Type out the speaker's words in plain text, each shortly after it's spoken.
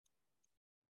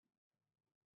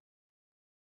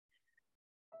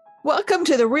Welcome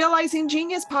to the Realizing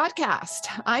Genius podcast.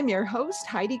 I'm your host,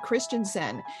 Heidi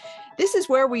Christensen. This is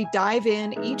where we dive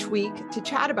in each week to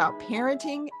chat about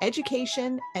parenting,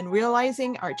 education, and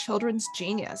realizing our children's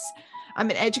genius. I'm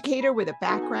an educator with a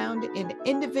background in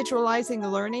individualizing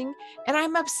learning, and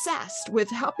I'm obsessed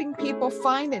with helping people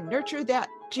find and nurture that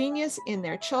genius in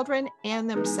their children and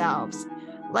themselves.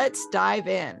 Let's dive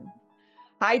in.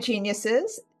 Hi,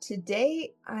 geniuses.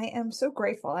 Today, I am so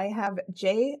grateful. I have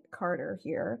Jay Carter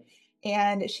here,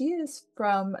 and she is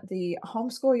from the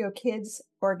Homeschool Your Kids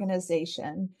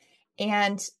organization.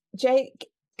 And Jay,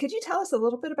 could you tell us a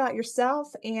little bit about yourself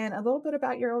and a little bit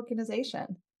about your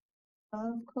organization?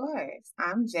 Of course.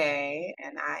 I'm Jay,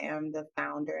 and I am the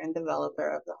founder and developer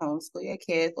of the Homeschool Your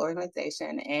Kids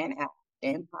organization and app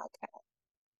and podcast.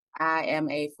 I am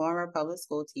a former public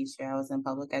school teacher. I was in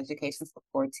public education for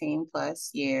 14 plus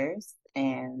years,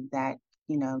 and that,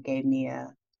 gave me a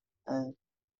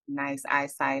nice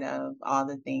eyesight of all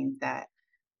the things that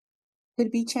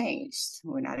could be changed.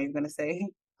 We're not even going to say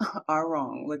are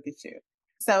wrong. Look at you.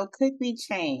 So, could be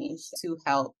changed to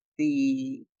help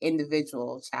the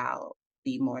individual child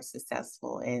be more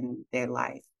successful in their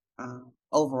life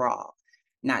overall,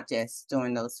 not just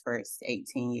during those first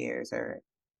 18 years or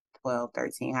 12,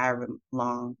 13, however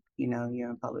long, you're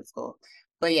in public school.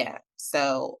 But yeah,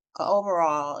 so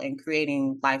overall, in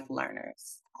creating life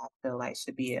learners, I feel like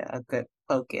should be a good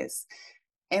focus.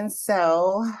 And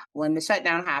so when the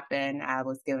shutdown happened, I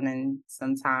was given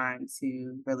some time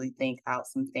to really think out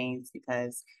some things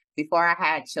because before I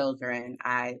had children,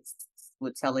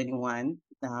 would tell anyone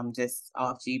just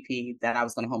off GP that I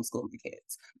was going to homeschool my kids.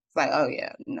 It's like, oh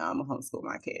yeah, no, I'm gonna homeschool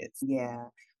my kids. Yeah.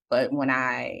 But when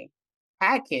I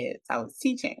had kids, I was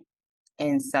teaching.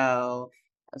 And so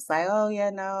I was like, oh yeah,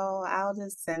 no, I'll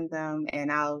just send them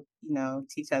and I'll,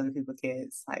 teach other people's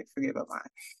kids, like forget about mine.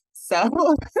 So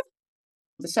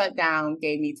the shutdown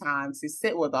gave me time to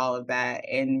sit with all of that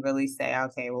and really say,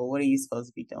 okay, well, what are you supposed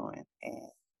to be doing? And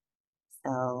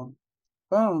so,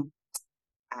 boom,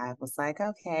 I was like,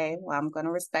 okay, well, I'm going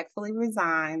to respectfully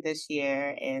resign this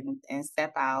year and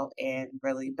step out and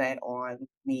really bet on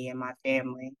me and my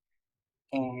family.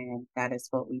 And that is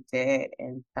what we did.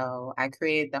 And so I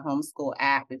created the homeschool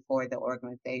app before the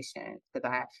organization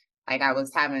because I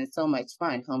was having so much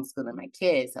fun homeschooling my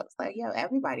kids. I was like, yo,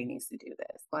 everybody needs to do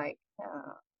this. Like,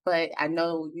 but I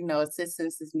know,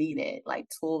 assistance is needed, like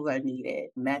tools are needed,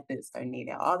 methods are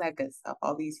needed, all that good stuff,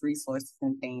 all these resources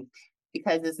and things,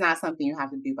 because it's not something you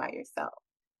have to do by yourself.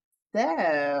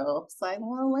 So it's like,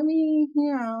 well, let me,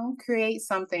 create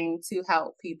something to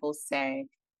help people say,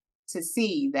 to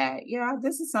see that,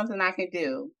 this is something I can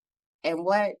do. And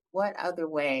what other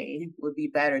way would be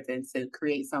better than to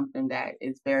create something that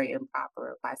is very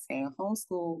improper by saying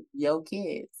homeschool your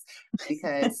kids?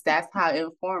 Because that's how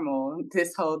informal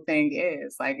this whole thing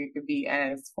is. Like it could be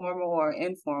as formal or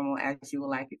informal as you would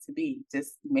like it to be.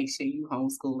 Just make sure you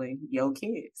homeschooling your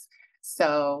kids.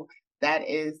 So that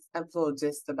is a little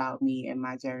just about me and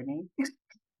my journey.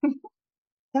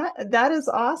 That is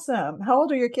awesome. How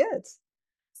old are your kids?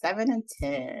 7 and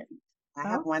 10. I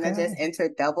have Oh, one that just good.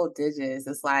 entered double digits.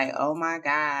 It's like, oh my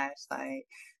gosh. Like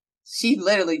she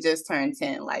literally just turned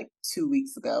 10 like 2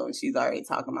 weeks ago and she's already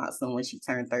talking about some when she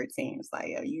turned 13. It's like,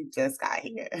 yo, you just got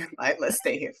here. Like, let's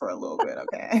stay here for a little bit,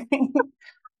 okay?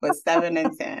 But 7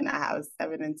 and 10, I have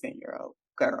 7 and 10-year-old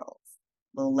girls,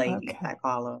 little ladies, I Okay.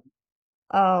 call them.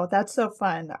 Oh, that's so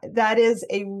fun. That is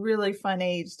a really fun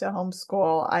age to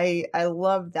homeschool. I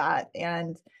love that.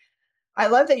 And I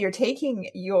love that you're taking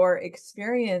your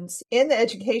experience in the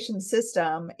education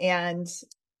system and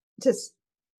just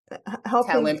Telling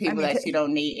helping, I people mean, that you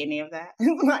don't need any of that.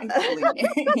 Like, believe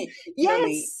me, you don't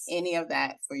need yes. any of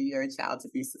that for your child to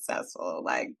be successful.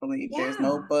 Like, believe there's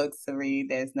no Yeah. books to read,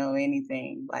 there's no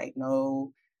anything, like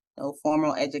no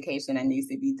formal education that needs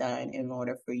to be done in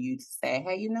order for you to say,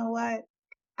 hey, you know what?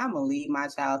 I'm gonna lead my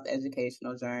child's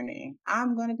educational journey.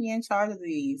 I'm gonna be in charge of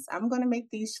these. I'm gonna make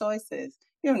these choices.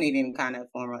 You don't need any kind of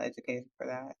formal education for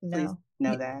that. Please No.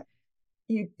 know that.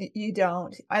 You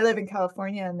don't. I live in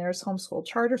California and there's homeschool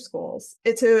charter schools.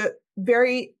 It's a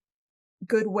very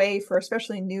good way for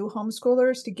especially new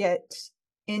homeschoolers to get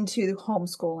into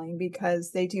homeschooling because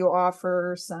they do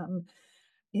offer some,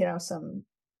 some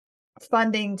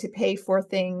funding to pay for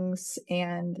things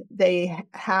and they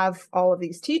have all of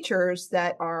these teachers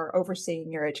that are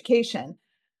overseeing your education.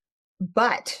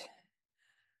 But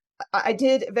I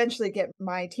did eventually get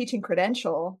my teaching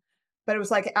credential, but it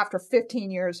was like after 15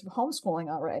 years of homeschooling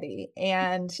already.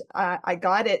 And I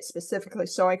got it specifically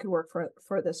so I could work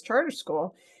for this charter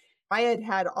school. I had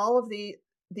had all of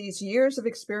these years of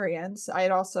experience. I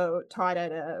had also taught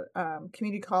at a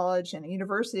community college and a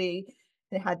university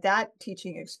and had that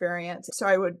teaching experience. So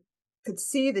I could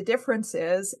see the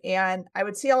differences, and I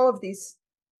would see all of these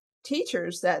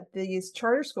teachers that these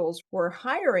charter schools were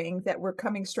hiring that were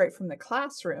coming straight from the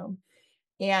classroom,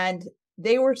 and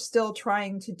they were still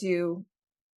trying to do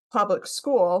public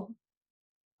school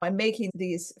and making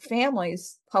these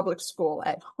families public school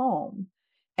at home.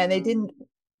 And Mm,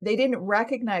 they didn't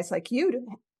recognize, like you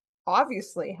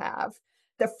obviously have,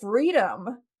 the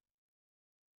freedom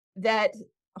that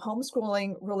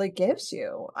homeschooling really gives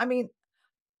you. I mean,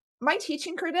 my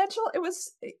teaching credential, it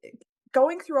was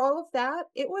going through all of that,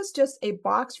 it was just a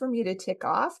box for me to tick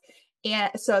off, and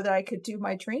so that I could do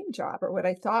my dream job, or what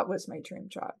I thought was my dream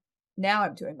job. Now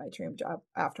I'm doing my dream job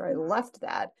after I left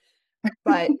that.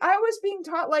 But I was being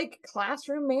taught, like,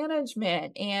 classroom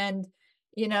management and,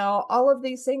 all of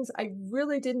these things I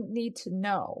really didn't need to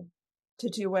know to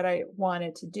do what I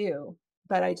wanted to do,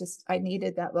 but I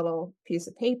needed that little piece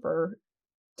of paper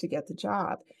to get the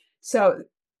job. So,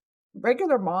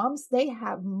 regular moms, they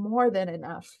have more than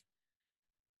enough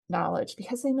knowledge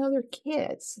because they know their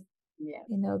kids. yeah,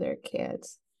 They know their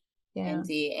kids. Yeah.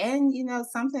 indeed. And,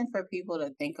 something for people to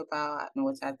think about, and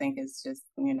which I think is just,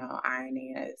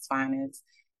 irony at its finest,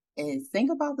 is think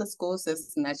about the school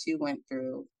system that you went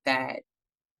through that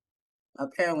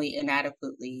apparently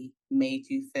inadequately made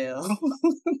you feel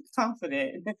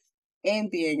confident in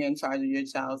being in charge of your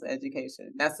child's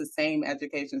education. That's the same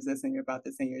education system you're about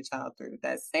to send your child through.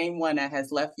 That same one that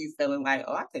has left you feeling like,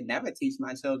 oh, I could never teach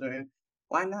my children.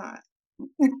 Why not?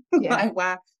 Yeah.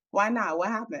 Like, why not? What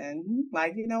happened?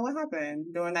 Like, what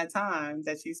happened during that time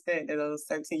that you spent in those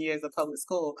 13 years of public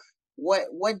school?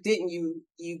 What didn't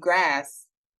you grasp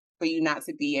for you not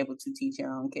to be able to teach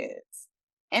your own kids?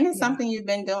 And it's Yeah. something you've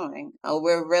been doing. Oh,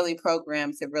 we're really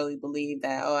programmed to really believe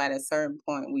that, oh, at a certain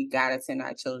point we gotta send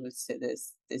our children to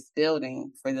this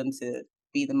building for them to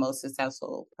be the most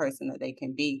successful person that they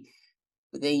can be.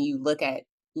 But then you look at,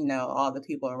 all the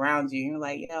people around you, and you're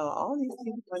like, yo, all these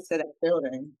people went to that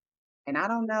building. And I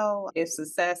don't know if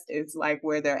success is like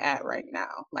where they're at right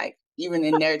now. Like even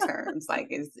in their terms, like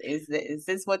is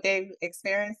this what they're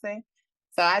experiencing?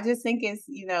 So I just think it's,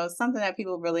 something that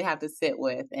people really have to sit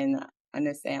with and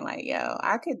understand like, yo,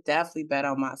 I could definitely bet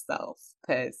on myself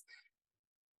because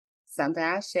something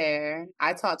I share,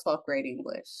 I taught 12th grade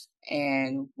English.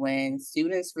 And when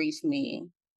students reach me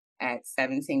at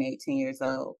 17, 18 years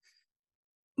old,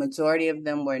 majority of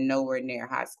them were nowhere near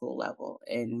high school level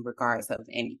in regards of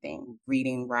anything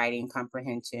reading, writing,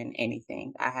 comprehension,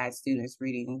 anything. I had students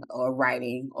reading or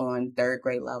writing on third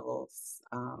grade levels,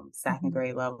 second Mhm.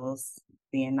 grade levels,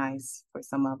 being nice for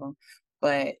some of them.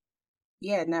 But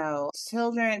yeah, no,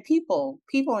 children, people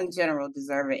in general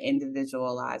deserve an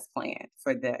individualized plan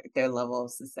for their level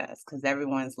of success because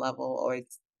everyone's level or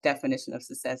its definition of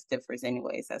success differs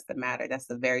anyways. That's the matter. That's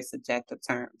a very subjective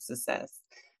term, success.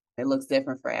 It looks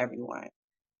different for everyone.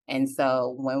 And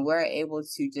so when we're able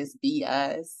to just be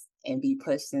us and be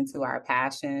pushed into our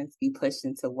passions, be pushed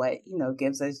into what,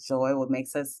 gives us joy, what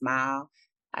makes us smile,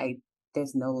 I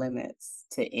there's no limits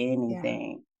Yeah.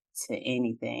 to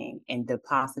anything. And the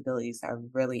possibilities are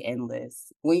really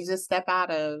endless. When you just step out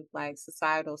of like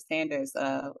societal standards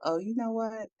of, oh, you know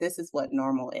what? This is what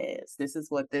normal is. This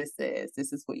is what this is.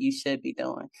 This is what you should be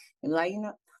doing. And like,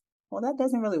 well, that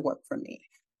doesn't really work for me.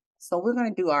 So we're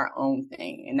going to do our own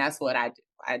thing. And that's what I do.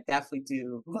 I definitely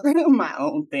do my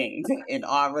own thing in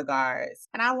all regards.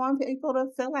 And I want people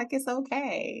to feel like it's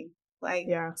okay, like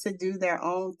Yeah. to do their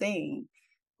own thing.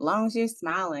 Long as you're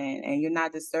smiling and you're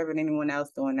not disturbing anyone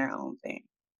else doing their own thing.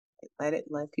 Let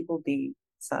people be.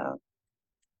 So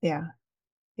Yeah.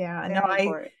 Yeah. No, very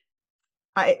important.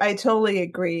 I totally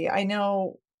agree. I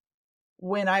know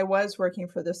when I was working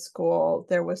for the school,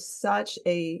 there was such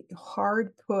a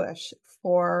hard push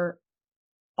for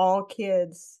all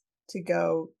kids to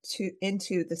go to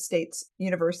into the state's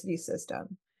university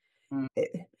system. Mm,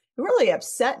 It really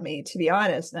upset me, to be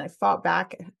honest, and I fought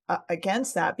back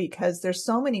against that because there's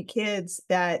so many kids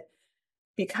that,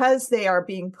 because they are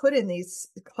being put in these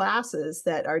classes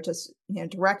that are just,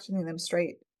 directing them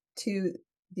straight to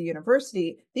the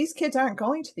university, these kids aren't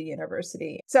going to the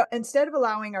university. So instead of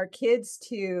allowing our kids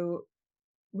to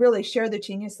really share the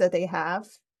genius that they have,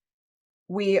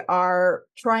 we are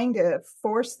trying to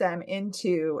force them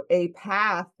into a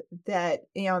path that,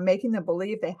 making them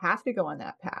believe they have to go on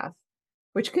that path,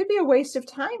 which could be a waste of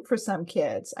time for some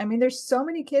kids. I mean, there's so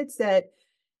many kids that,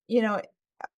 you know,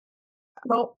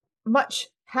 well, much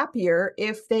happier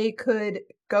if they could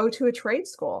go to a trade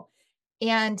school.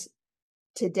 And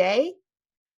today,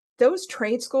 those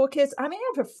trade school kids, I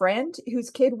have a friend whose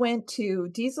kid went to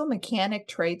diesel mechanic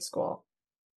trade school.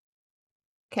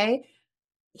 Okay.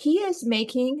 He is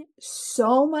making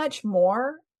so much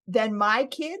more than my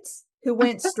kids who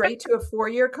went straight to a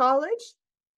 4-year college.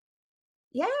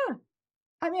 Yeah.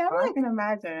 I'm I like, can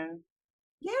imagine.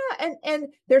 yeah. And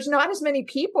there's not as many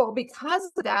people because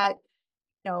of that,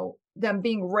 them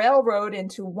being railroaded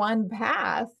into one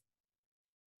path.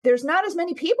 There's not as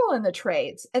many people in the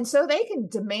trades. And so they can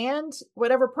demand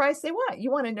whatever price they want.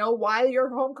 You want to know why your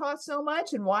home costs so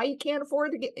much and why you can't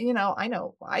afford to get, I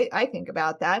know I think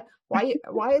about that. Why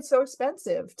it's so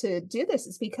expensive to do this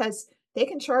is because they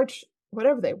can charge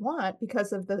whatever they want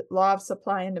because of the law of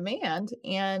supply and demand.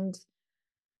 And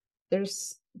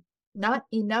there's not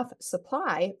enough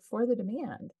supply for the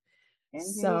demand.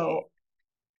 Indeed. So,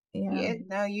 yeah. Yeah,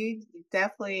 no, you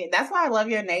definitely, that's why I love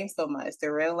your name so much,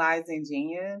 the realizing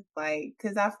genius. Like,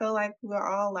 because I feel like we're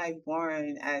all like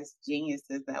born as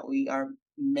geniuses that we are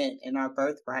meant in our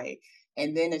birthright.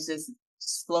 And then it's just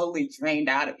slowly drained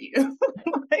out of you.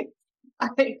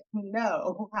 like,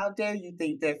 no, how dare you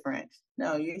think different?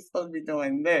 No, you're supposed to be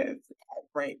doing this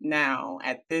right now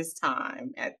at this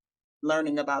time, at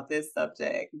learning about this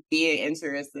subject, being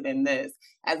interested in this,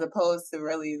 as opposed to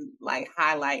really like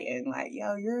highlighting like,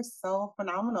 yo, you're so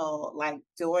phenomenal, like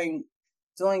doing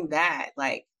that.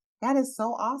 Like that is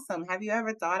so awesome. Have you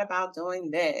ever thought about doing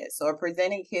this? Or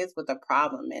presenting kids with a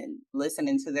problem and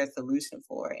listening to their solution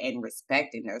for it and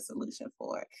respecting their solution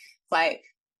for it. It's like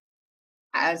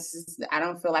I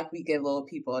don't feel like we give little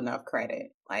people enough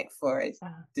credit, like for Uh,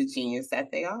 the genius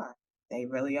that they are. They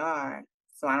really are.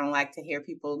 So I don't like to hear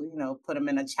people, put them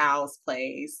in a child's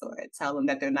place or tell them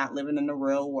that they're not living in the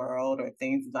real world or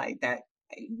things like that.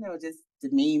 Just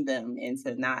demean them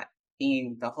into not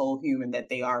being the whole human that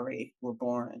they already were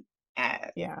born as.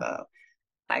 yeah. So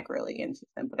like really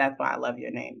interesting. But that's why I love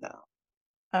your name though.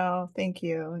 Oh, thank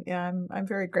you. Yeah, I'm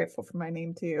very grateful for my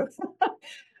name too.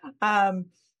 um,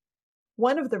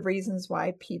 One of the reasons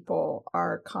why people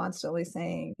are constantly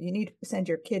saying you need to send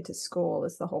your kid to school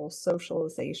is the whole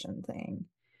socialization thing.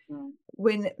 Mm.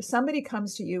 When somebody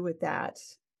comes to you with that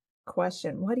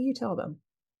question, what do you tell them?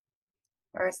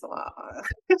 First of all,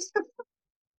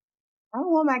 I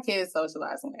don't want my kids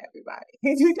socializing with everybody.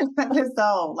 I just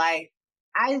don't. Like,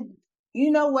 I,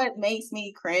 what makes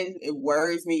me cringe? It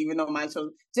worries me, even though my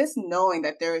children, just knowing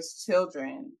that there's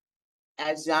children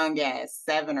as young as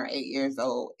 7 or 8 years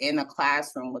old in a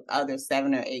classroom with other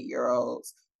 7 or 8 year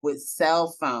olds with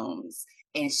cell phones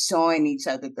and showing each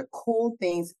other the cool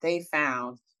things they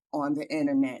found on the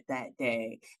internet that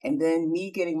day. And then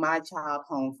me getting my child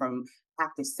home from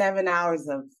after 7 hours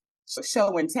of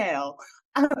show and tell.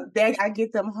 Then I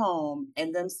get them home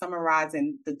and them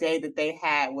summarizing the day that they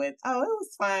had with, oh, it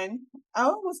was fun.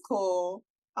 Oh, it was cool.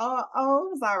 Oh,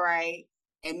 it was all right,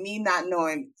 and me not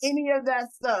knowing any of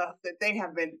that stuff that they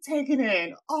have been taking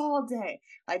in all day.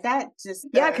 Like that just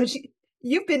Yeah, because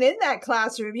you've been in that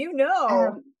classroom, you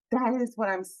know. that is what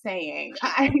I'm saying.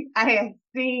 I have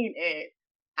seen it.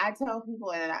 I tell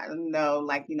people, and I don't know,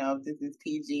 like, if this is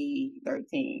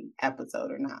PG-13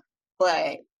 episode or not.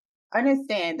 But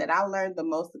understand that I learned the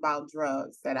most about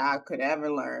drugs that I could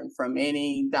ever learn from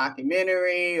any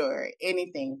documentary or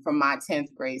anything from my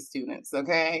 10th grade students.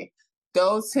 Okay.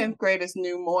 Those 10th graders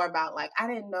knew more about, like, I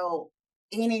didn't know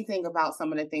anything about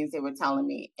some of the things they were telling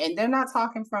me. And they're not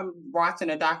talking from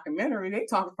watching a documentary, they're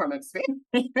talking from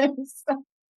experience.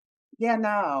 Yeah,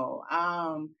 no.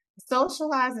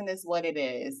 Socializing is what it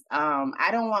is. I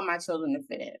don't want my children to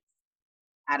fit in.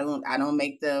 I don't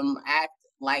make them act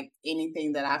like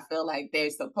anything that I feel like they're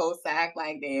supposed to act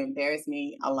like. They embarrass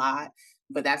me a lot,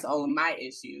 but that's only my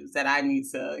issues that I need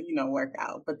to, work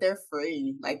out. But they're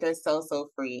free. Like they're so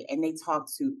free and they talk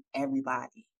to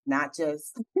everybody, not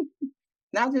just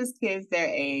kids their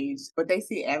age, but they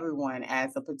see everyone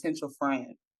as a potential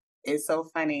friend. It's so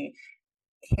funny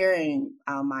hearing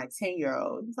my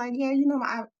 10-year-old. It's like, yeah,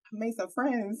 I made some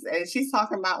friends, and she's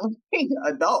talking about like,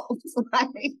 adults,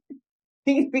 like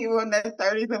people in their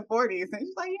 30s and 40s. And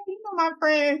she's like, yeah, my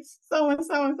friend, so and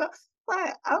so and so.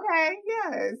 But okay,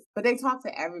 yes. But they talk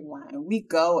to everyone. We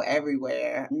go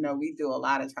everywhere. We do a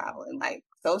lot of traveling. Like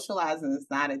socializing is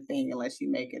not a thing unless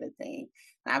you make it a thing.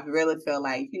 And I really feel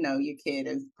like, your kid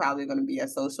is probably going to be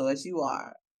as social as you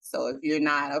are. So if you're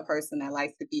not a person that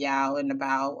likes to be out and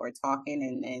about or talking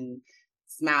and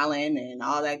smiling and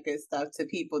all that good stuff to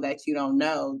people that you don't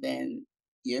know, then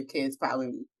your kid's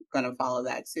probably going to follow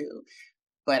that too.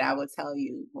 But I would tell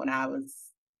you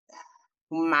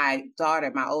my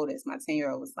daughter, my oldest, my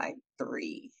 10-year-old was like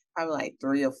 3, probably like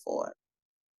 3 or 4.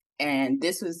 And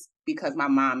this was because my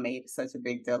mom made such a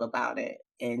big deal about it.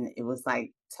 And it was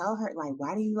like, tell her, like,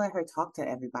 why do you let her talk to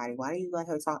everybody? Why do you let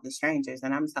her talk to strangers?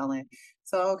 And I'm telling,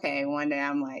 so okay, one day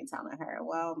I'm like telling her,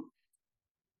 well,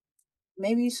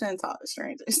 maybe you shouldn't talk to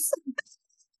strangers.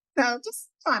 No, just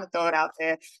trying to throw it out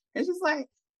there. It's just like,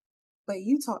 but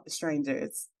you talk to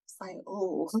strangers. It's like,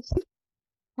 oh,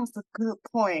 that's a good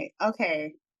point.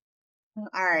 Okay.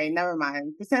 All right, never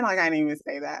mind. Pretend like I didn't even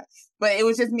say that. But it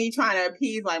was just me trying to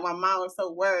appease. Like my mom was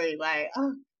so worried. Like,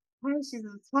 oh, why is she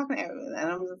just talking to everyone? And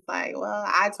I'm just like, well,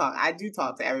 I do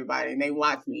talk to everybody, and they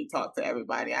watch me talk to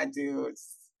everybody. I do.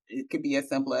 It could be as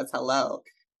simple as hello.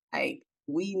 Like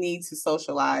we need to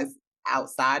socialize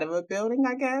outside of a building.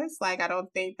 I guess. Like I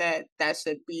don't think that that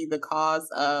should be the cause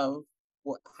of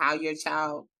how your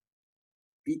child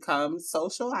becomes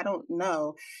social. I don't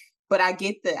know, but I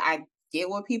get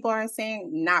what people are saying,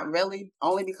 not really,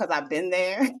 only because I've been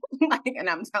there. Like, and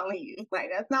I'm telling you, like,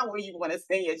 that's not where you want to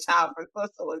send your child for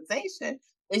socialization.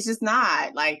 It's just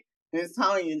not. Like, it's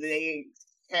telling you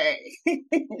hey,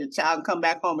 your child come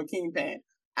back home a kingpin.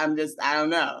 I don't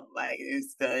know. Like,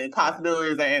 it's the Yeah.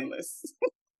 possibilities are endless.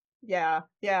 Yeah.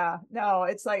 Yeah. No,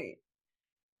 it's like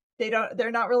they're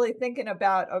not really thinking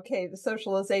about, okay, the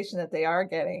socialization that they are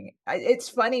getting. It's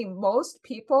funny, most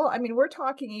people, I mean, we're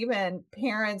talking even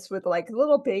parents with like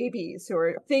little babies who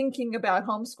are thinking about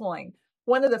homeschooling.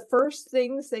 One of the first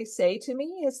things they say to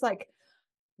me is like,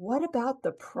 what about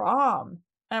the prom?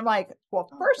 And I'm like, well,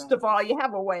 Oh, first of all, gosh. you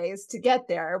have a ways to get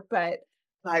there, but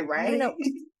Like, I don't right? know.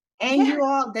 And Yeah. you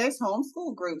all, there's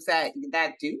homeschool groups that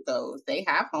do those. They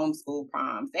have homeschool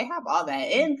proms. They have all that.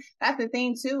 And that's the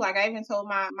thing too. Like I even told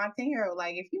my 10-year-old,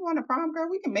 like, if you want a prom, girl,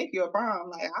 we can make you a prom.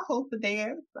 Like I hope the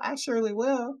dance. I surely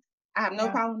will. I have no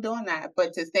Yeah. problem doing that.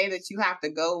 But to say that you have to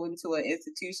go into an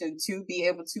institution to be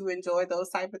able to enjoy those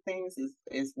type of things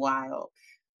is wild.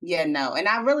 Yeah, no. And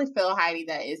I really feel, Heidi,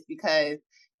 that it's because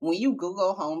when you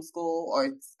Google homeschool or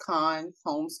cons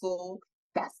homeschool,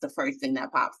 that's the first thing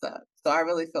that pops up. So I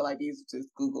really feel like these are just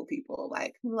Google people,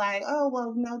 like, oh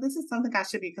well, no, this is something I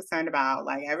should be concerned about.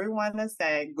 Like everyone that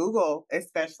said, Google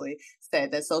especially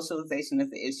said that socialization is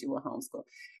the issue with homeschool,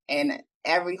 and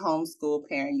every homeschool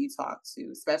parent you talk to,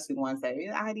 especially ones that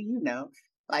Heidi,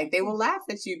 like they will laugh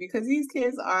at you because these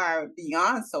kids are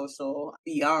beyond social,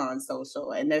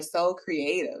 and they're so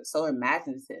creative, so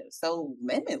imaginative, so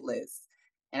limitless.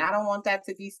 And I don't want that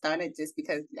to be stunted just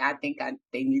because I think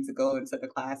they need to go into the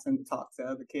classroom to talk to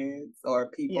other kids or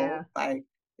Yeah. people. Like,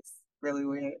 it's really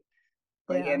weird.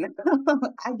 But yeah, Yeah. no,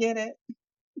 I get it,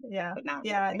 Yeah. but not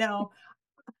Yeah. really. No,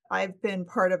 I've been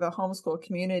part of a homeschool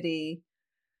community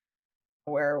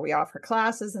where we offer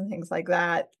classes and things like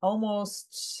that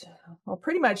almost, well,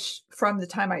 pretty much from the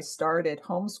time I started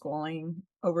homeschooling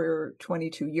over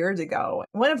 22 years ago.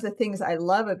 One of the things I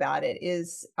love about it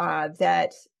is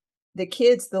that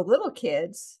the little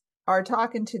kids, are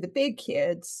talking to the big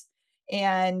kids.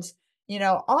 And,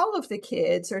 all of the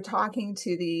kids are talking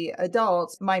to the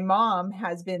adults. My mom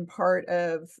has been part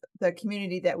of the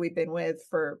community that we've been with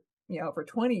for, over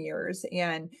 20 years.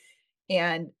 And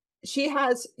she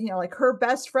has, like her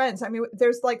best friends. I mean,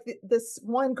 there's like this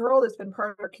one girl that's been part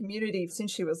of our community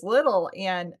since she was little.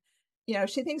 And,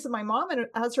 she thinks of my mom and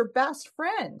as her best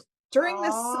friend. During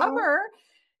the Oh, summer,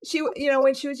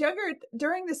 when she was younger,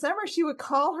 during the summer, she would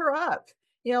call her up,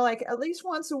 like at least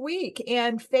once a week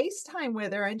and FaceTime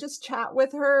with her and just chat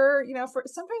with her, for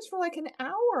sometimes for like an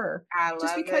hour, I just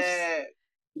love because it.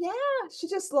 yeah, she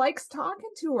just likes talking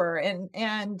to her.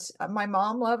 And my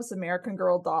mom loves American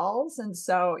Girl dolls, and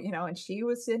so, and she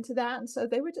was into that, and so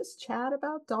they would just chat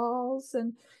about dolls.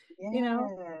 And you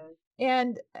know Yes,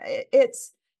 and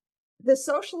it's the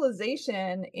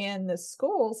socialization in the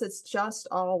schools, it's just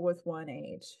all with one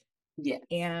age. yes.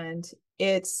 And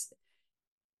it's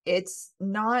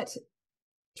not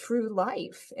true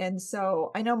life. And so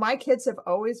I know my kids have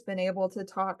always been able to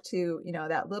talk to,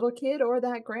 that little kid or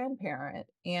that grandparent.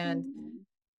 And Mhm.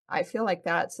 I feel like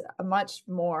that's a much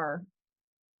more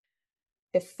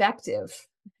effective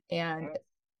and,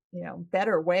 Yes,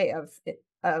 better way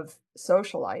of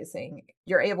socializing.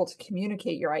 You're able to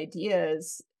communicate your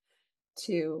ideas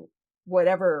to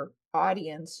whatever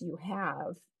audience you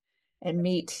have and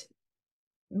meet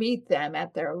them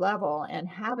at their level. And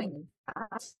having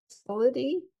that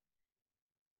ability,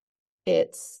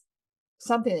 it's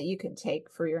something that you can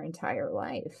take for your entire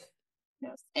life.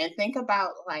 yes. And think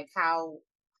about like how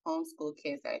homeschool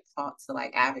kids are taught to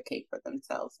like advocate for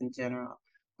themselves in general.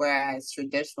 Whereas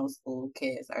traditional school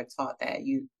kids are taught that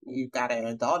you got an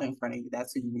adult in front of you.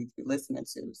 That's who you need to be listening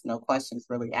to. So no questions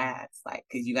really asked. Like,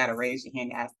 because you got to raise your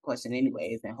hand to ask the question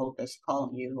anyways, and hope that she call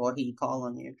on you or he call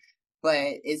on you.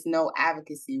 but it's no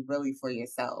advocacy really for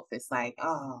yourself. It's like,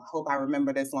 oh, I hope I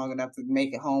remember this long enough to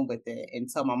make it home with it and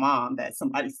tell my mom that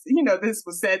somebody, this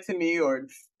was said to me, or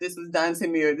this was done to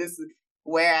me, or this is,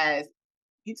 whereas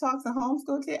you talk to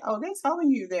homeschool kids, oh, they're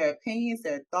telling you their opinions,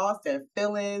 their thoughts, their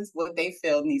feelings, what they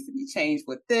feel needs to be changed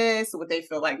with this, what they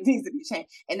feel like needs to be changed.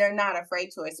 And they're not afraid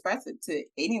to express it to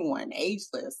anyone,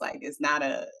 ageless. Like, it's not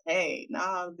a, hey,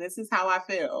 no, this is how I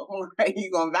feel. Right? You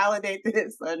going to validate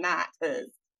this or not? Because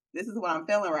this is what I'm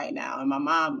feeling right now. And my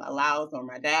mom allows, or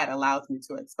my dad allows me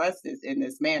to express this in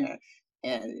this manner.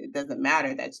 And it doesn't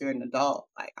matter that you're an adult.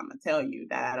 Like, I'm going to tell you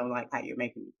that I don't like how you're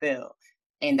making me feel.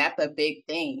 And that's a big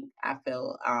thing, I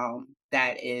feel,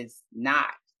 that is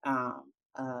not a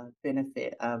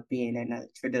benefit of being in a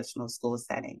traditional school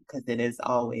setting, because it is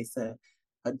always a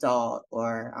adult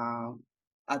or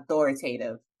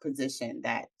authoritative position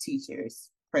that teachers,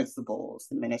 principals,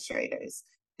 administrators,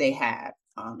 they have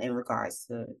in regards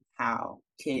to how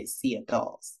kids see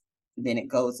adults. Then it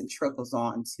goes and trickles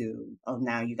on to, oh,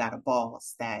 now you got a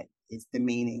boss that is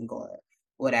demeaning or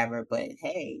whatever. But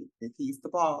hey, he's the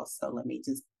boss, so let me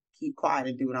just keep quiet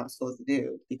and do what I'm supposed to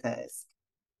do, because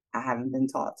I haven't been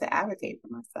taught to advocate for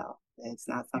myself. It's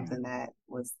not something that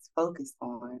was focused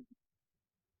on.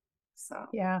 So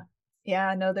yeah,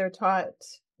 no, they're taught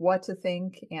what to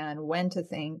think and when to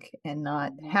think, and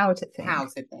not how to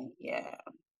think. Yeah,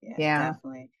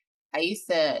 definitely. I used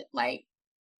to like,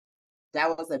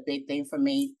 that was a big thing for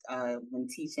me when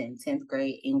teaching 10th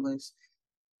grade English.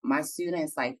 My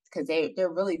students, like, because they're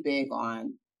really big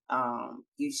on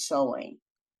you showing,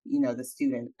 the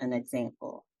student an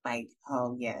example. Like,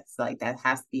 oh yes, like that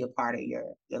has to be a part of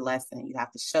your lesson. You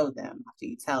have to show them after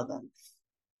you tell them.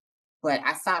 But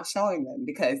I stopped showing them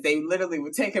because they literally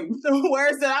would take the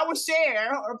words that I would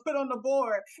share or put on the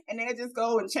board, and they'd just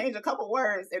go and change a couple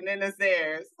words, and then it's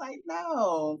theirs. Like,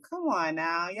 no, come on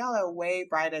now. Y'all are way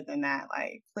brighter than that.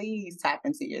 Like, please tap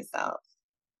into yourself.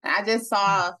 And I just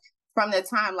saw from the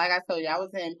time, like I told you, I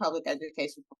was in public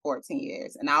education for 14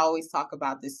 years. And I always talk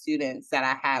about the students that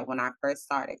I had when I first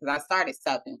started, because I started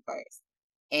subbing first.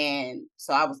 And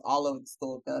so I was all over the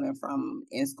school building, from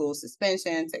in-school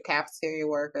suspension to cafeteria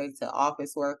worker to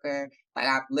office worker. Like,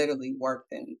 I've literally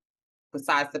worked in,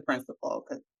 besides the principal,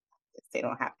 because they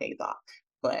don't have days off.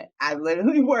 But I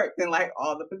literally worked in like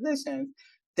all the positions.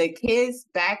 The kids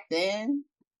back then,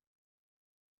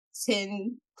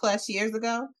 10 plus years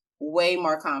ago, way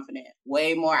more confident,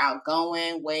 way more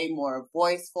outgoing, way more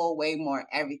voiceful, way more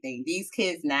everything. These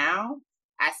kids now,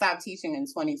 I stopped teaching in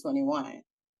 2021.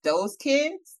 Those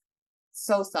kids,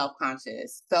 so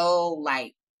self-conscious, so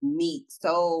like meek,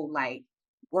 so like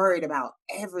worried about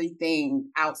everything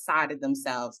outside of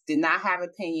themselves, did not have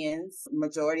opinions.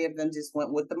 Majority of them just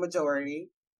went with the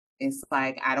majority. It's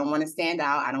like, I don't want to stand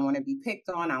out. I don't want to be picked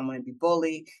on. I don't want to be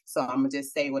bullied. So I'm going to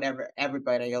just say whatever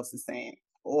everybody else is saying.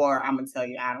 Or I'm going to tell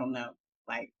you, I don't know.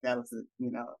 Like, that was a,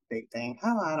 big thing.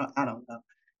 Oh, I don't know.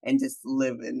 And just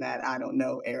live in that I don't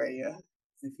know area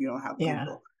if you don't have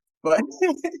Google. But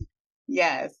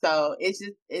yeah, so it's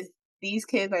these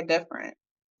kids are different.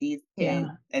 These kids,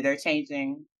 and they're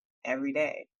changing every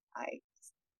day. Like,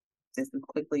 just as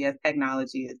quickly as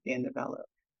technology is being developed.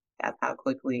 That's how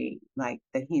quickly, like,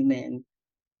 the human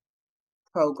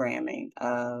programming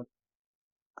of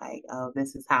like, oh,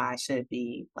 this is how I should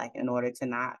be, like, in order to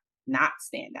not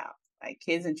stand out. Like,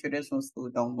 kids in traditional school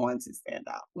don't want to stand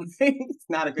out. It's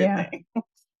not a good thing.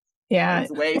 Yeah.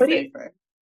 It's way safer.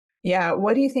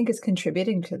 What do you think is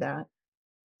contributing to that?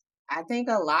 I think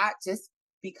a lot, just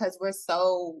because we're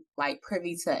so like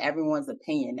privy to everyone's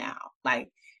opinion now. Like,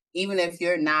 even if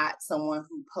you're not someone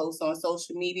who posts on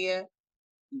social media,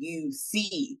 you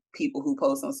see people who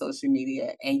post on social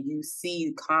media, and you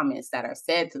see comments that are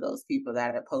said to those people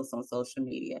that are post on social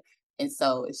media. And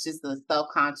so it's just a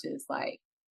self-conscious like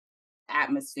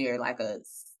atmosphere, like a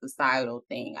societal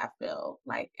thing. I feel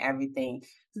like everything,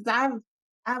 because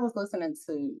I was listening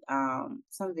to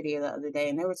some video the other day,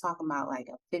 and they were talking about like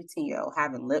a 15-year-old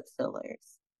having lip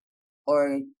fillers,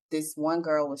 or this one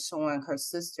girl was showing her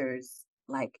sister's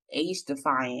like age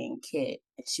defying kid,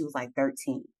 and she was like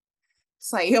 13.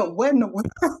 It's like, yo, what in the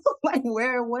world? Like,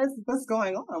 what's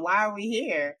going on? Why are we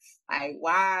here? Like,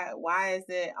 why is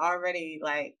it already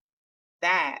like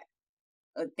that?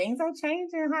 Things are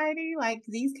changing, Heidi. Like,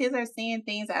 these kids are seeing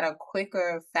things at a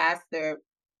quicker, faster,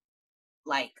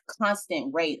 like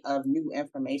constant rate of new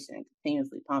information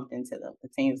continuously pumped into them,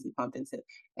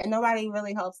 and nobody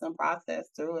really helps them process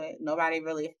through it. Nobody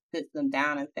really sits them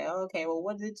down and say, okay, well,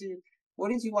 what did you What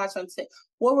did you watch on TikTok?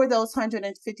 What were those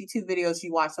 152 videos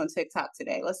you watched on TikTok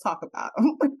today? Let's talk about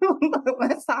them.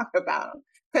 Let's talk about them.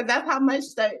 Because that's how much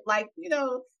that, like,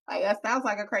 like that sounds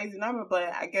like a crazy number,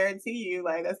 but I guarantee you,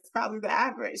 like, that's probably the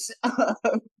average of,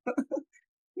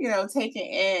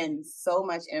 taking in so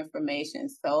much information,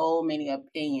 so many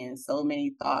opinions, so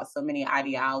many thoughts, so many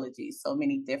ideologies, so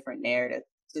many different narratives.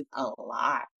 Just a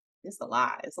lot. It's a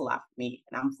lot. It's a lot for me,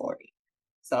 and I'm 40.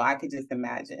 So I could just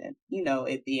imagine,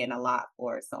 it being a lot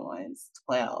for someone's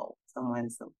 12,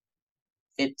 someone's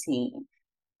 15.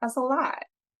 That's a lot,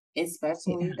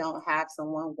 especially when Yeah. you don't have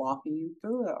someone walking you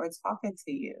through it or talking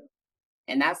to you.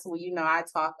 And that's what, I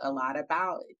talk a lot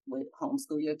about with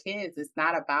homeschool your kids. It's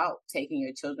not about taking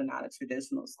your children out of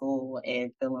traditional school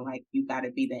and feeling like you got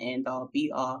to be the end all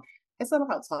be all. It's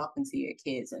about talking to your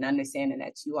kids and understanding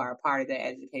that you are a part of their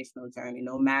educational journey,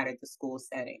 no matter the school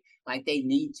setting. Like, they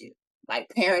need you. Like,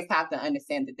 parents have to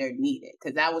understand that they're needed,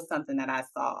 because that was something that I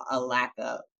saw a lack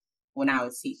of when I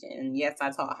was teaching. And yes,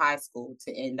 I taught high school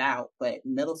to end out, but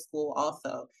middle school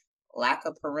also, lack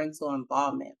of parental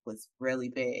involvement was really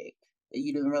big.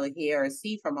 You didn't really hear or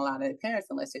see from a lot of the parents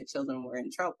unless their children were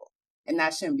in trouble. And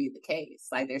that shouldn't be the case.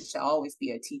 Like, there should always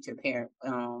be a teacher-parent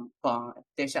bond.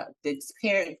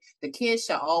 The kids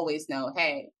should always know,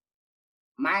 hey,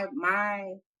 my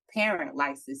parent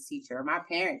likes this teacher, or my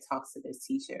parent talks to this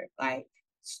teacher. Like,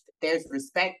 there's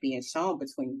respect being shown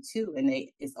between the two, and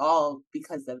it's all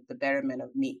because of the betterment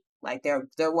of me. Like,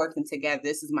 they're working together.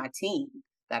 This is my team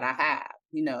that I have.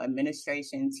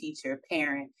 Administration, teacher,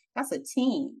 parent. That's a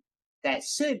team that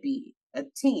should be a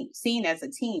team, seen as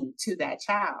a team to that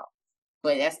child.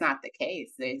 But that's not the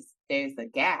case. There's a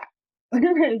gap.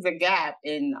 There's a gap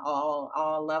in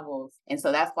all levels. And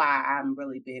so that's why I'm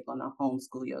really big on the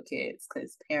homeschool your kids,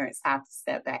 because parents have to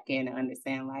step back in and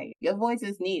understand, like, your voice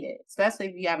is needed, especially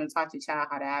if you haven't taught your child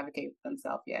how to advocate for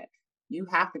themselves yet. You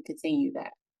have to continue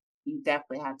that. You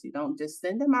definitely have to. Don't just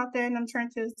send them out there in them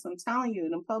trenches. I'm telling you,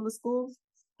 in them public schools,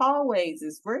 hallways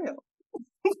is real.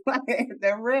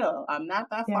 They're real. I'm not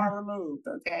that far removed,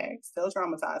 okay? Still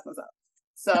traumatized myself.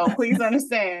 So please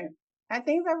understand that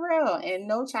things are real, and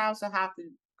no child should have to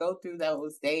go through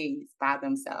those days by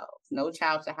themselves. No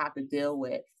child should have to deal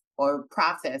with or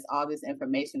process all this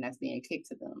information that's being kicked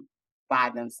to them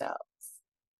by themselves.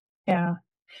 Yeah.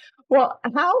 Well,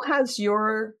 how has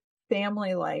your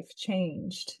family life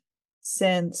changed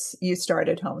since you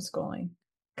started homeschooling?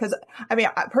 Because, I mean,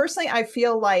 personally, I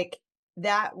feel like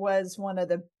that was one of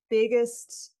the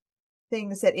biggest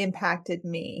things that impacted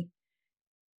me.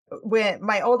 When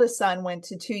my oldest son went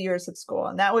to 2 years of school,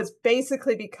 and that was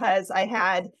basically because I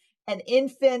had an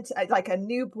infant, like a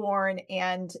newborn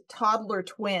and toddler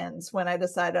twins, when I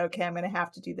decided, okay, I'm going to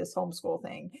have to do this homeschool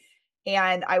thing.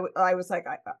 And I was like,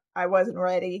 I wasn't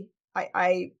ready.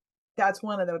 I That's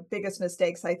one of the biggest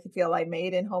mistakes I feel I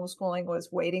made in homeschooling, was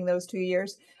waiting those 2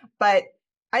 years. But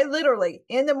I literally,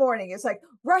 in the morning, it's like,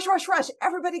 rush, rush, rush,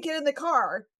 everybody get in the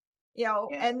car, Yeah,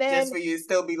 and just then, for you to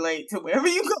still be late to wherever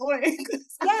you going. I should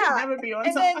yeah, never be on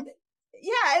and time. then,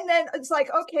 yeah, and then it's like,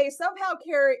 okay, somehow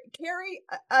carry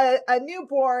a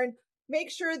newborn,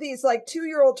 make sure these like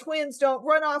 2-year-old twins don't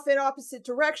run off in opposite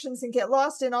directions and get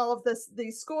lost in all of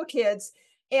these school kids,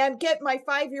 and get my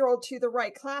 5-year-old to the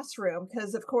right classroom,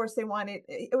 because of course it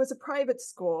was a private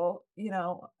school,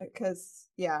 because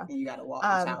yeah. And you got to walk the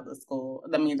Um child to school.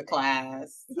 I mean, the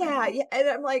class. yeah, yeah, and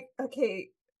I'm like, okay,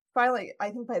 finally, I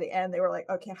think by the end they were like,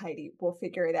 okay, Heidi, we'll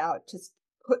figure it out. Just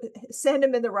send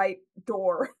him in the right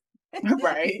door.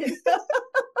 Right.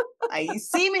 Like, you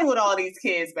see me with all these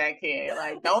kids back here.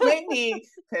 Like, don't make me,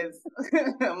 because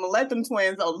I'm going to let them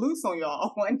twins loose on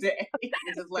y'all one day and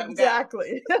just let them go.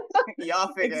 Exactly.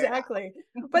 Y'all figure it out. Exactly.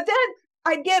 But then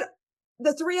I'd get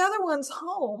the 3 other ones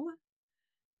home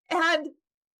and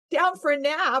down for a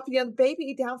nap, the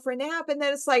baby down for a nap, and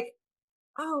then it's like,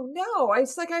 oh no,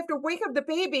 it's like I have to wake up the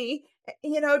baby,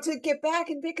 to get back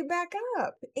and pick him back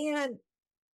up. And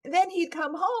then he'd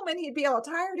come home and he'd be all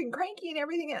tired and cranky and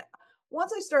everything. And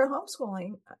once I started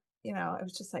homeschooling, it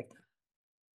was just like,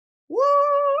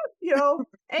 whoa,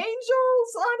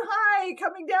 angels on high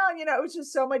coming down, it was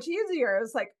just so much easier. It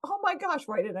was like, oh my gosh,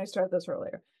 why didn't I start this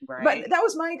earlier? Right. But that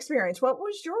was my experience. What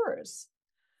was yours?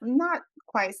 Not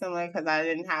quite similar, because I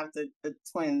didn't have the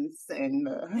twins and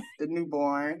the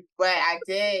newborn. But I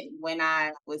did when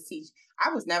I was teaching.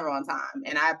 I was never on time.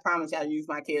 And I promise you, I use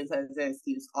my kids as an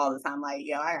excuse all the time. Like,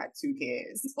 yo, I got 2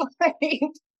 kids. Like,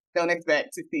 don't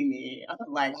expect to see me.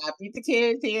 Like, I beat the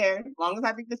kids here. As long as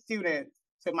I beat the students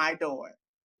to my door,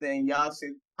 then y'all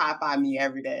should high five me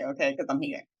every day, okay? Because I'm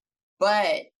here.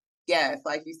 But yes,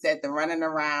 like you said, the running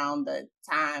around, the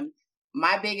time.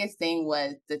 my biggest thing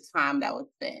was the time that was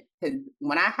spent. Because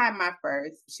when I had my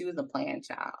first, she was a planned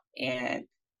child. And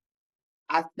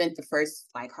I spent the first,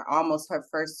 like almost her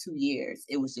first 2 years,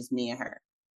 it was just me and her.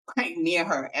 Like me and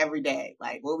her every day.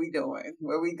 Like, what we doing?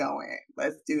 Where we going?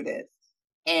 Let's do this.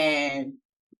 And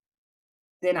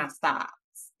then I stopped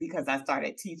because I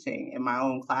started teaching in my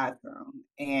own classroom.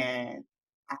 And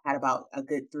I had about a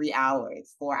good 3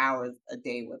 hours, 4 hours a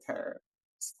day with her,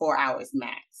 4 hours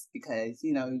max, because,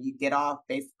 you get off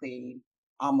basically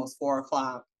almost 4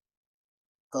 o'clock,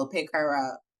 go pick her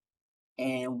up.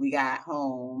 And we got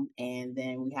home, and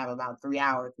then we have about 3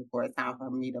 hours before it's time for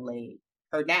me to lay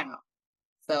her down.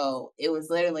 So it was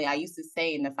literally, I used to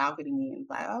say in the faculty meetings,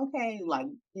 like, okay, like,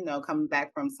 coming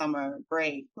back from summer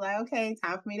break, like, okay,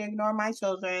 time for me to ignore my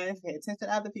children, pay attention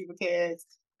to other people's kids.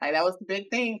 Like, that was the big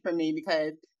thing for me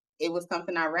because it was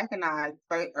something I recognized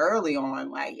very early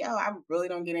on. Like, yo, I really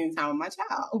don't get any time with my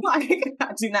child. Like,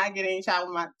 I do not get any time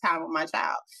with my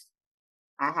child.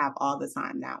 I have all the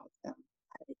time now with them.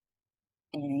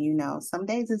 And, some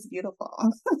days it's beautiful.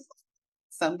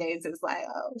 Some days it's like,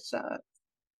 oh, shucks.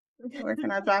 Where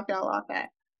can I drop y'all off at?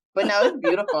 But no, it's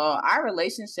beautiful. Our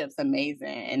relationship's amazing.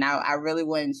 And I really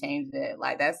wouldn't change it.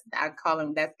 Like I call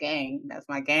them, that's gang. That's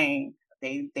my gang.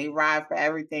 They ride for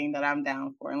everything that I'm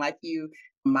down for. And like you,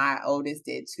 my oldest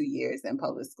did 2 years in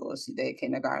public school. She did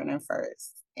kindergarten and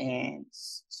first. And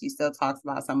she still talks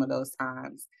about some of those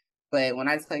times. But when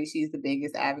I tell you she's the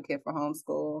biggest advocate for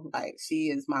homeschool, like she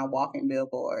is my walking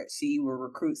billboard. She will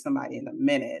recruit somebody in a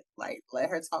minute. Like let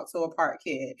her talk to a park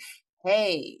kid.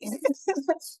 Hey,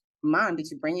 Mom,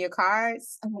 did you bring your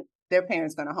cards? Their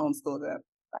parents gonna homeschool them.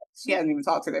 Like, she hasn't even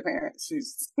talked to their parents.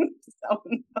 She's so,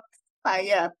 like,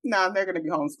 yeah, no, they're gonna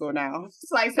be homeschooled now.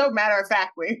 It's like so matter of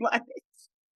factly, like,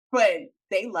 but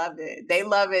they love it. They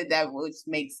love it, that which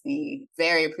makes me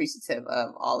very appreciative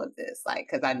of all of this. Like,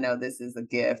 because I know this is a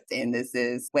gift and this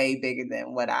is way bigger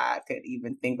than what I could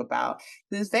even think about.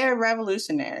 It's very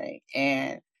revolutionary,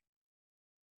 and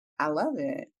I love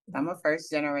it. I'm a first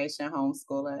generation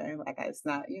homeschooler. Like it's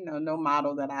not, no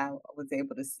model that I was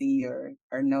able to see or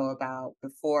know about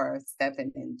before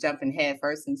stepping and jumping head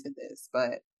first into this.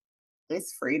 But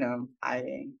it's freedom.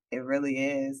 It really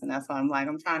is. And that's why I'm like,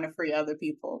 I'm trying to free other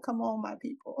people. Come on, my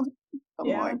people. Come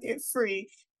Yeah. on, get free.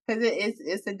 Because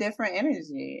it's a different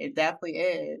energy. It definitely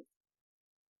is.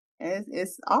 And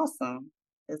it's awesome.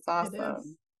 It's It is.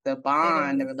 awesome. The It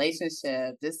bond, the is.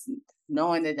 relationship, just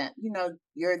knowing that,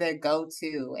 you're their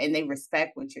go-to and they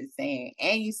respect what you're saying.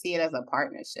 And you see it as a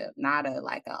partnership, not a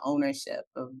ownership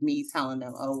of me telling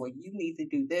them, oh, well, you need to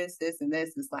do this, this, and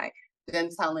this. It's like them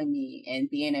telling me and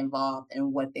being involved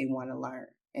in what they want to learn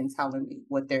and telling me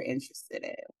what they're interested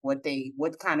in,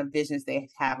 what kind of visions they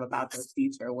have about their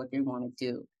future, what they want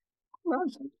to do. I love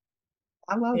it.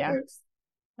 I love Yeah, this.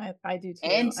 I do too.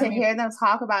 And to hear them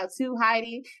talk about too,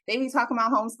 Heidi, they be talking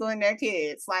about homeschooling their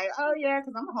kids. Like, oh yeah,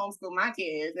 because I'm gonna homeschool my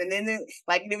kids. And then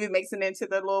it makes it into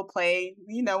the little play,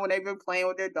 when they've been playing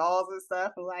with their dolls and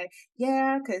stuff. And like,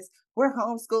 yeah, because we're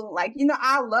homeschooling. Like,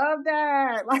 I love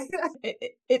that. Like,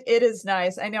 it is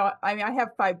nice. I know. I mean, I have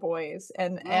 5 boys,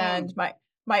 and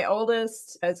my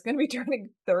oldest is going to be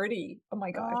turning 30. Oh my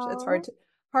gosh, it's oh,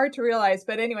 hard to realize.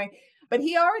 But anyway, but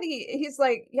he's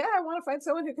like, yeah, I want to find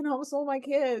someone who can homeschool my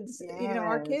kids,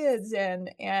 our yes. kids,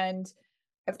 and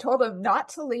I've told him not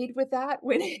to lead with that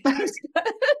when he's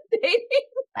dating.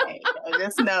 Hey,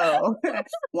 just know,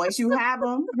 once you have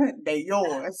them, they're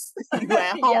yours. You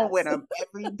at home with Yes, them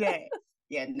every day.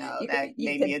 Yeah, no, that you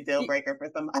may be can. a deal breaker for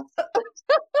somebody.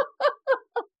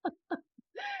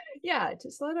 Yeah,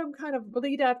 just let them kind of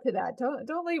lead up to that.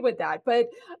 Don't lead with that. But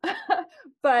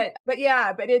but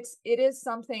yeah, but it is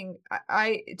something.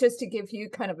 I just to give you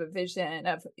kind of a vision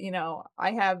of,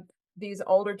 I have these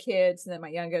older kids, and then my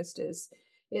youngest is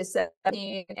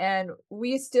 17, and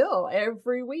we still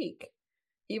every week,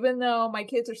 even though my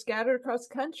kids are scattered across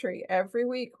the country, every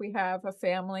week we have a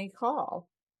family call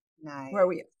where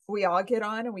Nice. we all get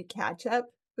on and we catch up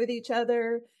with each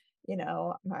other.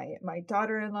 My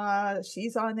daughter-in-law,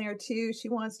 she's on there too. She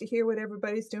wants to hear what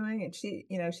everybody's doing, and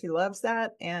she loves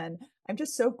that, and I'm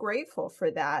just so grateful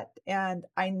for that. And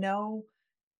I know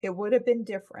it would have been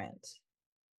different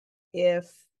if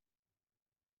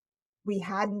we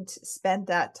hadn't spent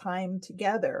that time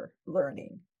together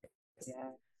learning.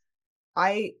 Yeah.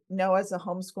 I know as a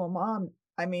homeschool mom,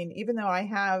 I mean, even though I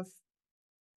have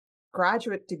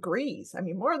graduate degrees, I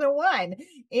mean, more than one,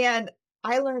 and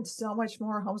I learned so much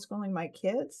more homeschooling my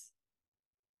kids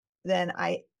than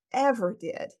I ever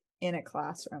did in a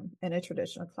classroom, in a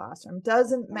traditional classroom.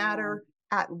 Doesn't Wow. matter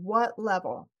at what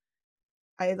level.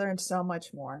 I learned so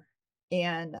much more.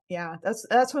 And yeah, that's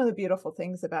one of the beautiful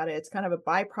things about it. It's kind of a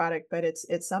byproduct, but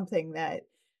it's something that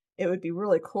it would be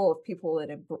really cool if people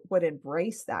would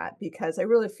embrace that, because I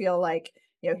really feel like,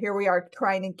 here we are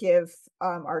trying to give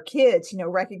our kids,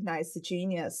 recognize the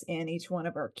genius in each one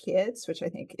of our kids, which I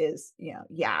think is,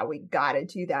 yeah, we got to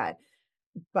do that,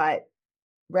 but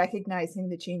recognizing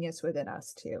the genius within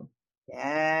us too.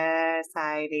 Yes,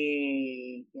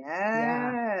 Heidi.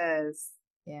 Yeah, Yes.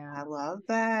 yeah, I love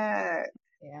that.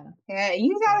 yeah. Yeah,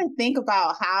 you So gotta think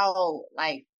about how,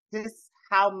 like, just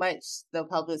how much the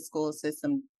public school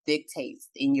system dictates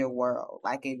in your world.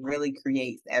 Like, it really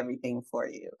creates everything for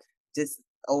you. Just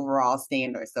overall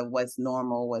standards of what's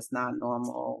normal, what's not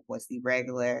normal, what's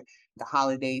irregular, the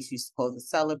holidays you're supposed to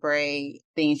celebrate,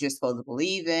 things you're supposed to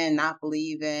believe in, not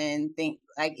believe in. Think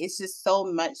like it's just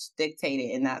so much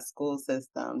dictated in that school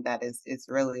system that it's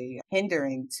really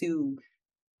hindering to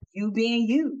you being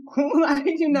you, like,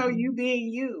 you mhm.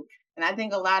 being you. And I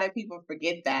think a lot of people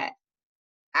forget that.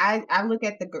 I look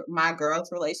at my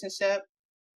girls' relationship,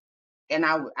 and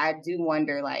I do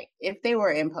wonder, like, if they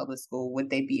were in public school, would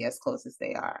they be as close as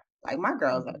they are? Like my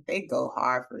girls, Mhm. they go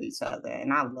hard for each other,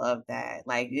 and I love that.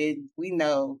 Like we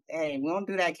know, hey, we don't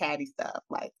do that catty stuff.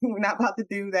 Like we're not about to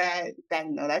do that.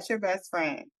 No, that's your best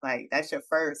friend. Like that's your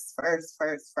first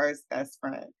best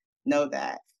friend. Know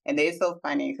that. And they're so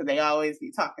funny because they always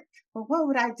be talking. Well, what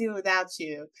would I do without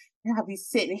you? And I'll be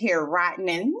sitting here rotting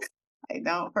in. I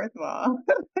don't. First of all,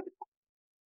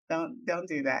 don't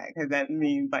do that because that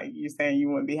means like you're saying you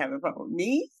wouldn't be having fun with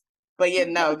me. But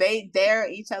they're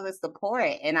each other's support,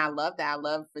 and I love that. I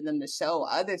love for them to show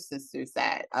other sisters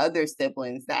that, other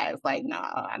siblings that it's like, no,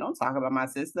 I don't talk about my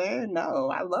sister. No,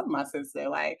 I love my sister.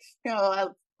 Like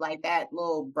like that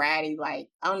little bratty. Like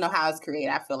I don't know how it's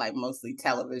created. I feel like mostly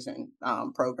television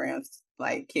programs,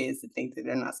 like kids to think that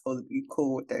they're not supposed to be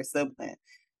cool with their sibling,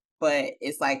 but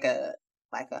it's like an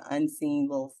unseen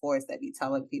little force that be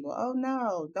telling people, oh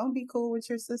no, don't be cool with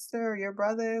your sister or your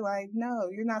brother. Like, no,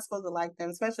 you're not supposed to like them,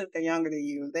 especially if they're younger than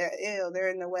you. They're ill, they're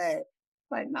in the way.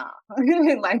 Like, nah.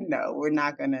 Like, no, we're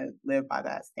not gonna live by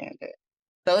that standard.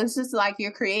 So it's just like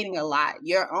you're creating a lot,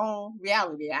 your own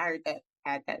reality. I heard that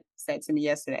had that said to me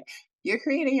yesterday. You're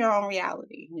creating your own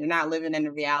reality. You're not living in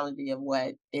the reality of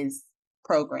what is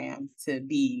programmed to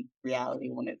be reality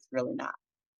when it's really not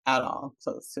at all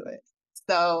close to it.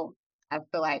 So I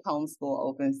feel like homeschool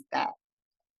opens that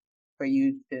for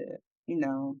you to,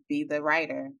 be the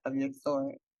writer of your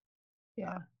story.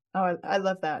 Yeah. Oh, I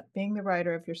love that. Being the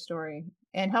writer of your story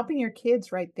and helping your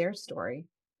kids write their story.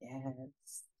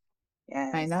 Yes.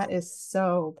 And Yes. that is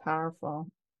so powerful.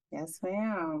 Yes,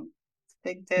 ma'am. It's a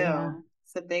big Yeah. deal.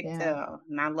 It's a big Yeah. deal.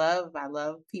 And I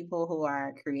love people who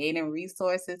are creating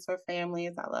resources for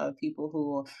families. I love people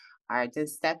who are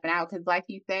just stepping out. Cause like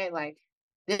you said, like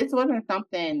this wasn't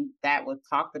something that was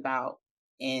talked about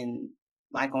in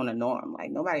like on a norm. Like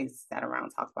nobody sat around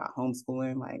and talked about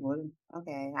homeschooling. Like, what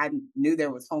okay. I knew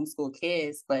there was homeschool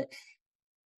kids, but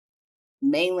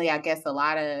mainly, I guess a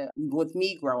lot of with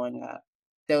me growing up,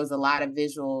 there was a lot of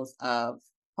visuals of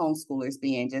homeschoolers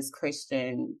being just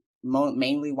Christian,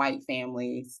 mainly white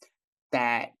families,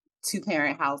 that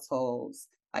two-parent households.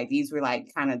 Like these were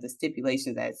like kind of the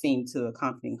stipulations that seemed to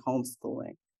accompany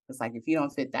homeschooling. It's like if you don't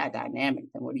fit that dynamic,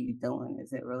 then what are you doing?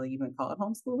 Is it really even called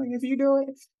homeschooling if you do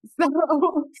it?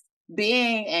 So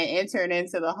being and entering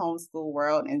into the homeschool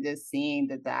world and just seeing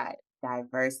that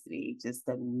diversity, just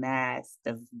the mass,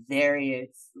 the various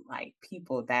like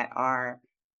people that are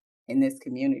in this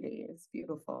community is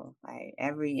beautiful. Like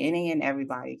any and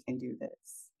everybody can do this.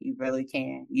 You really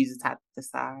can. You just have to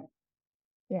decide.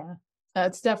 Yeah.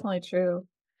 That's definitely true.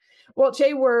 Well,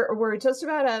 Jay, we're just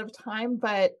about out of time,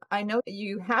 but I know that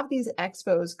you have these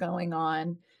expos going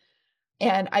on,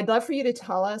 and I'd love for you to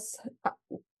tell us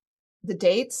the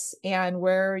dates and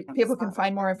where I'm people can sorry.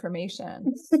 find more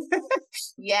information.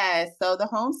 Yes. So the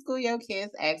Homeschool Your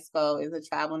Kids Expo is a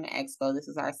traveling expo. This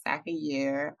is our second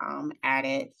year at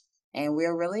it. And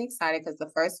we're really excited because the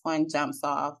first one jumps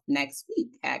off next week,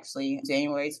 actually,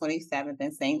 January 27th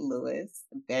in St. Louis.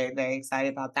 Very, very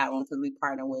excited about that one because we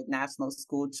partner with National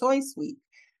School Choice Week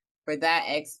for that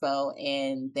expo.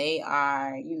 And they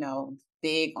are,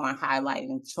 big on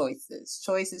highlighting choices,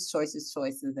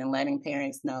 and letting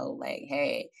parents know, like,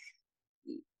 hey,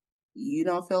 you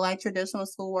don't feel like traditional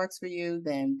school works for you,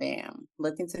 then bam,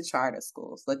 look into charter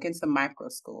schools, look into micro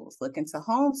schools, look into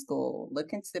homeschool,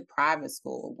 look into private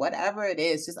school, whatever it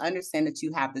is, just understand that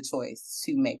you have the choice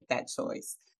to make that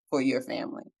choice for your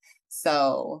family.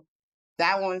 So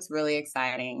that one's really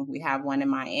exciting. We have one in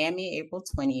Miami, April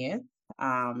 20th,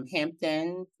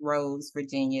 Hampton Roads,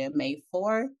 Virginia, May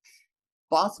 4th,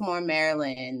 Baltimore,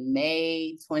 Maryland,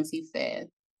 May 25th.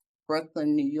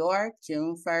 Brooklyn, New York,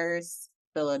 June 1st.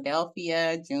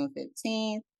 Philadelphia, June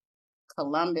 15th.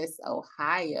 Columbus,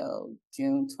 Ohio,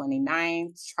 June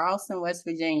 29th. Charleston, West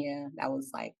Virginia. That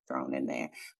was like thrown in there,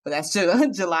 but that's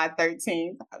July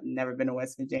 13th. I've never been to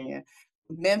West Virginia.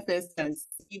 Memphis,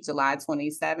 Tennessee, July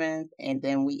 27th. And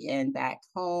then we end back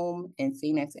home in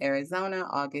Phoenix, Arizona,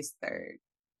 August 3rd.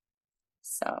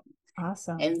 So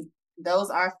Awesome. And those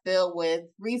are filled with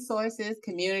resources,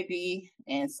 community,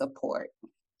 and support.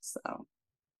 So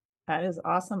that is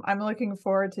awesome. I'm looking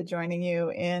forward to joining you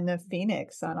in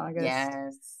Phoenix on August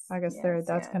 3rd.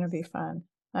 That's going to be fun.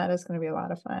 That is going to be a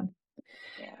lot of fun.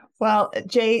 Yeah. Well,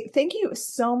 Jay, thank you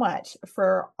so much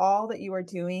for all that you are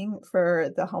doing for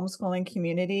the homeschooling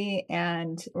community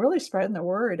and really spreading the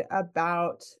word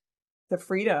about the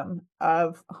freedom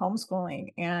of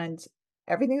homeschooling and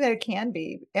everything that it can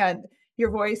be. And your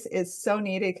voice is so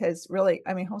needed because really,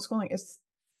 I mean, homeschooling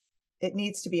it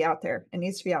needs to be out there. It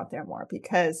needs to be out there more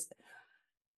because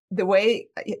the way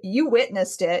you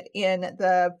witnessed it in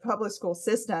the public school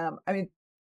system, I mean,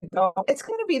 it's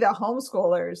going to be the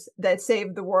homeschoolers that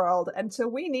save the world. And so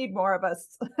we need more of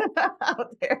us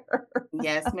out there.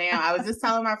 Yes, ma'am. I was just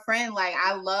telling my friend, like,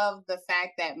 I love the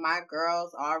fact that my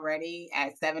girls already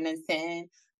at 7 and 10,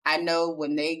 I know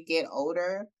when they get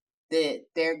older, that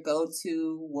their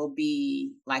go-to will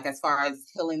be, like, as far as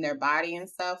healing their body and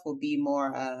stuff, will be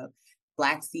more of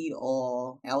black seed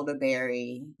oil,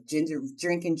 elderberry,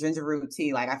 drinking ginger root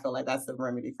tea. Like, I feel like that's the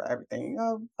remedy for everything.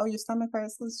 Oh, your stomach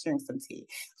hurts? Let's drink some tea.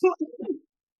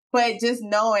 But just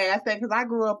knowing, I said, because I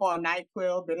grew up on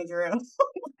NyQuil, Benadryl,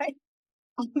 like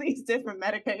all these different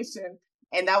medications,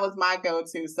 and that was my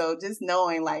go-to. So just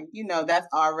knowing, like, that's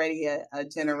already a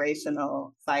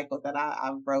generational cycle that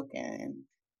I've broken.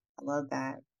 I love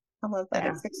that. I love that.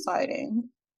 Yeah. It's exciting.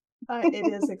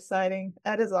 It is exciting.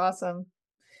 That is awesome.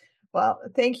 Well,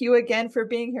 thank you again for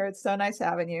being here. It's so nice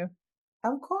having you.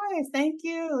 Of course. Thank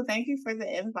you. Thank you for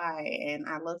the invite. And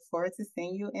I look forward to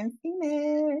seeing you in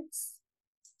Phoenix.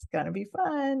 It's going to be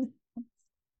fun.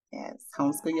 Yes.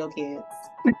 Homeschool your kids.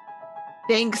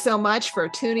 Thanks so much for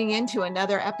tuning in to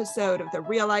another episode of the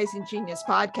Realizing Genius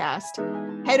podcast.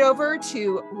 Head over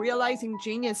to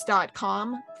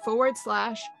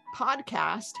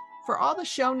realizinggenius.com/podcast for all the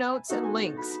show notes and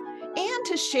links, and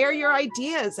to share your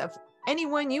ideas of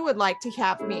anyone you would like to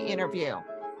have me interview.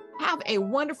 Have a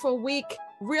wonderful week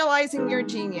realizing your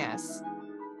genius.